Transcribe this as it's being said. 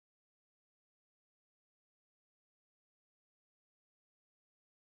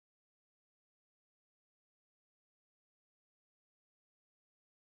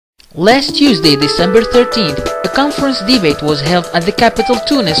Last Tuesday, December 13th, a conference debate was held at the capital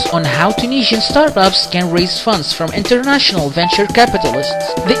Tunis on how Tunisian startups can raise funds from international venture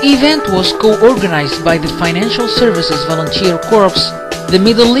capitalists. The event was co-organized by the Financial Services Volunteer Corps, the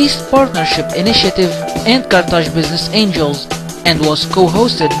Middle East Partnership Initiative, and Carthage Business Angels, and was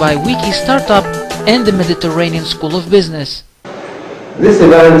co-hosted by Wiki Startup and the Mediterranean School of Business. This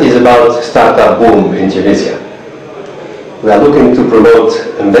event is about startup boom in Tunisia. We are looking to promote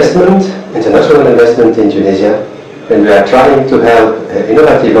investment, international investment in Tunisia, and we are trying to help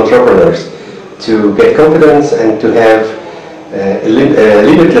innovative entrepreneurs to get confidence and to have a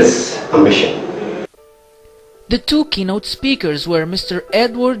limitless ambition. The two keynote speakers were Mr.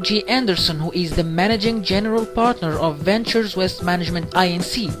 Edward G. Anderson, who is the Managing General Partner of Ventures West Management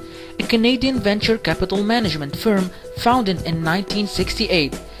Inc., a Canadian venture capital management firm founded in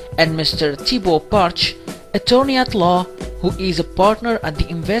 1968, and Mr. Thibaut Parch, attorney at law, who is a partner at the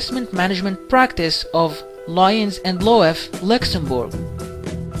investment management practice of Lyons & Loeff, Luxembourg.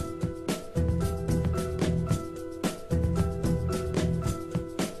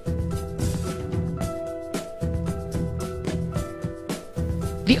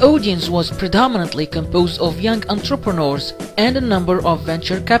 The audience was predominantly composed of young entrepreneurs and a number of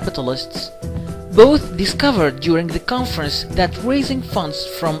venture capitalists. Both discovered during the conference that raising funds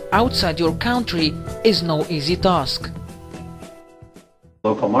from outside your country is no easy task.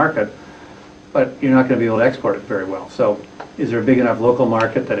 Local market, but you're not going to be able to export it very well. So is there a big enough local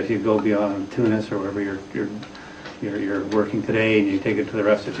market that if you go beyond Tunis or wherever you're working today and you take it to the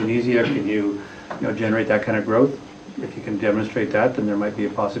rest of Tunisia, can you generate that kind of growth? If you can demonstrate that, then there might be a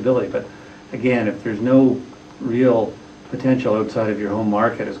possibility. But again, if there's no real potential outside of your home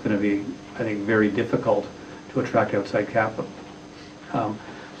market, it's going to be, I think, very difficult to attract outside capital.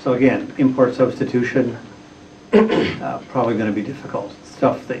 So again, import substitution, probably going to be difficult.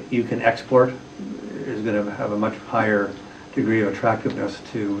 Stuff that you can export is going to have a much higher degree of attractiveness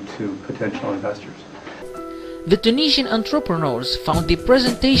to potential investors. The Tunisian entrepreneurs found the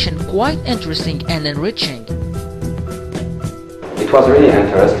presentation quite interesting and enriching. It was really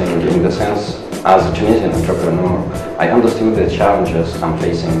interesting in the sense, as a Tunisian entrepreneur, I understood the challenges I'm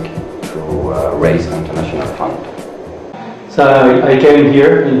facing to raise an international fund. So I came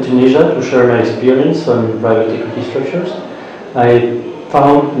here in Tunisia to share my experience on private equity structures. I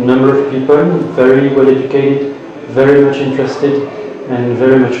found a number of people very well educated, very much interested, and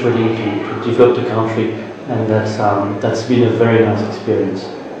very much willing to develop the country, and that's been a very nice experience.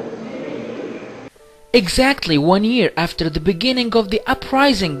 Exactly 1 year after the beginning of the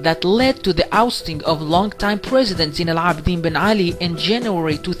uprising that led to the ousting of longtime President Zine Al Abidine Ben Ali in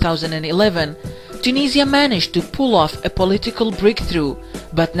January 2011, Tunisia managed to pull off a political breakthrough,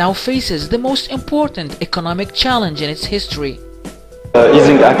 but now faces the most important economic challenge in its history.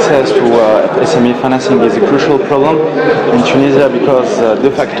 Easing access to SME financing is a crucial problem in Tunisia because de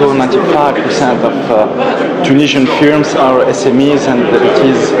facto 95% of Tunisian firms are SMEs, and it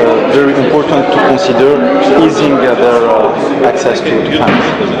is very important to consider easing their access to funds.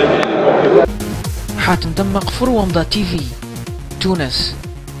 حاتم دمق فروة تي في تونس.